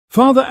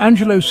Father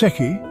Angelo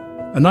Secchi,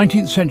 a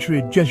 19th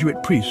century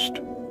Jesuit priest,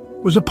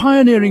 was a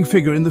pioneering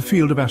figure in the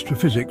field of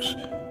astrophysics,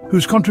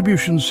 whose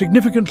contributions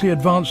significantly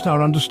advanced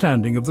our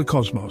understanding of the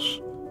cosmos.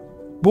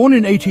 Born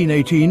in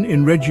 1818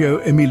 in Reggio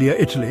Emilia,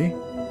 Italy,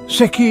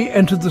 Secchi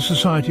entered the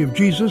Society of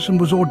Jesus and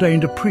was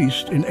ordained a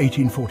priest in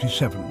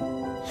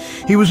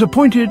 1847. He was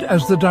appointed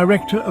as the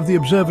director of the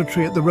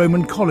observatory at the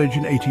Roman College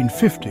in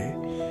 1850,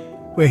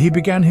 where he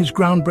began his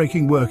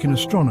groundbreaking work in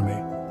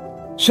astronomy.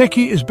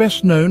 Secchi is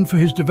best known for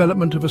his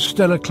development of a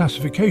stellar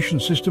classification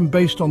system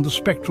based on the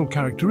spectral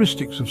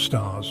characteristics of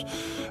stars,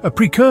 a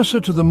precursor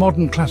to the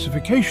modern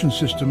classification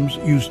systems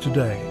used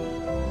today.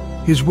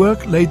 His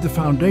work laid the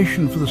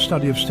foundation for the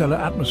study of stellar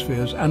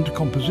atmospheres and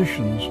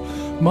compositions,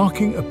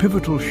 marking a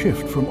pivotal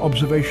shift from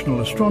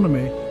observational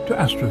astronomy to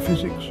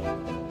astrophysics.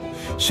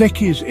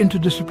 Secchi's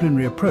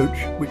interdisciplinary approach,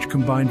 which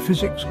combined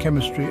physics,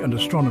 chemistry and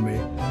astronomy,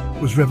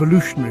 was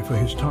revolutionary for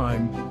his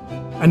time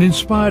and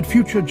inspired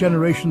future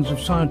generations of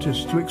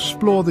scientists to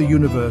explore the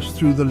universe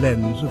through the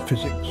lens of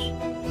physics.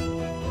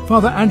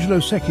 Father Angelo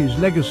Secchi's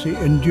legacy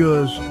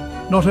endures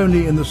not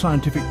only in the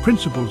scientific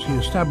principles he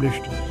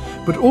established,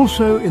 but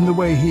also in the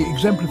way he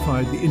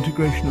exemplified the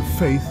integration of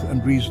faith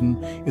and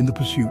reason in the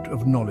pursuit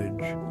of knowledge.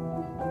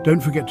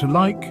 Don't forget to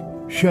like,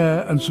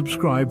 share and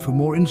subscribe for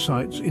more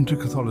insights into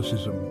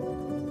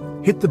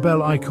Catholicism. Hit the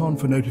bell icon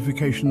for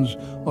notifications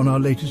on our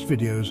latest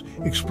videos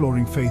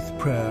exploring faith,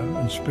 prayer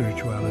and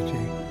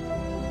spirituality.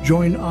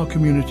 Join our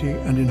community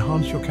and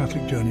enhance your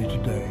Catholic journey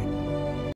today.